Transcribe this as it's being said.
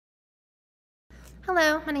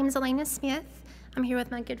Hello, my name is Elaina Smith. I'm here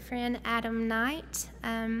with my good friend Adam Knight.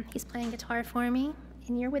 He's playing guitar for me,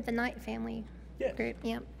 and you're with the Knight family group.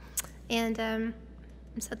 Yep. And I'm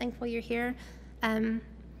so thankful you're here. I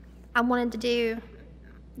wanted to do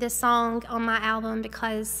this song on my album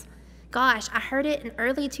because, gosh, I heard it in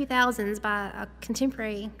early 2000s by a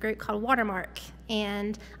contemporary group called Watermark,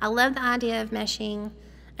 and I love the idea of meshing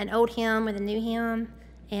an old hymn with a new hymn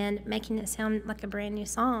and making it sound like a brand new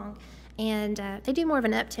song. And they do more of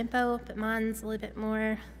an up-tempo, but mine's a little bit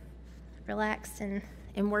more relaxed and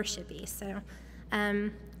worshipy. So,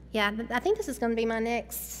 yeah, I think this is going to be my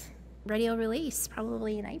next radio release,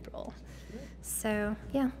 probably in April. So,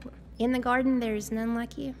 yeah, in the garden, there's none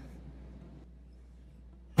like you.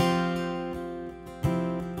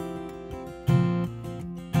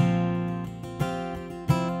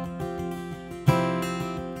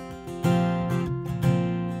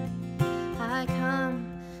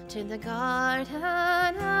 To the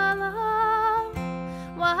garden alone,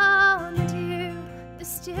 while the dew is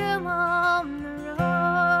still on the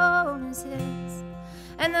roses,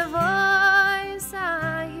 and the voice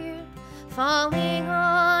I hear falling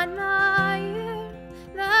on my ear,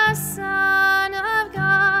 the Son of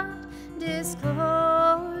God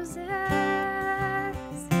discloses,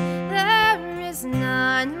 there is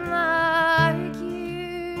none like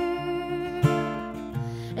you,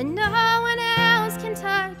 and no one else can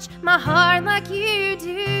touch my heart like you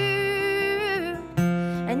do.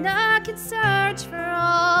 And I could search for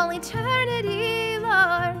all eternity,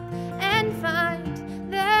 Lord, and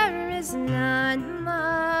find there is none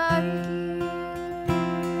like you.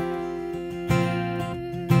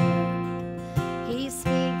 He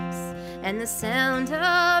speaks, and the sound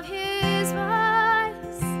of his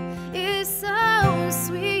voice is so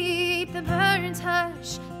sweet. The birds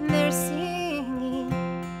hush their singing,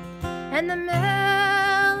 and the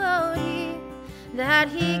melody that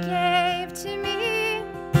he gave to me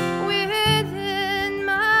within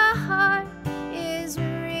my heart is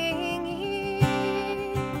ringing.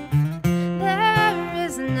 There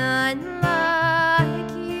is none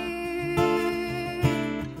like you,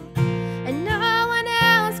 and no one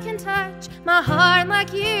else can touch my heart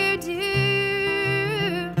like you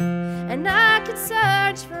do. And I could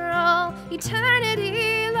search for all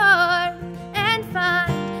eternity, Lord, and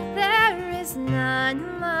find there is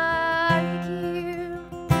none like you.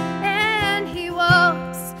 And he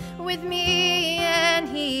walks with me, and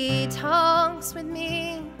he talks with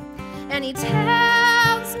me, and he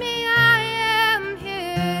tells me I am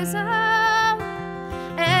his own.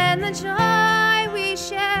 And the joy we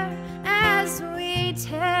share as we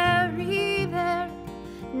tarry there,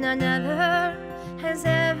 none other has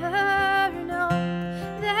ever known.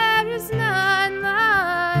 There is none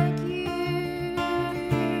like you,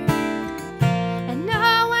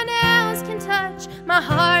 my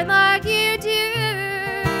heart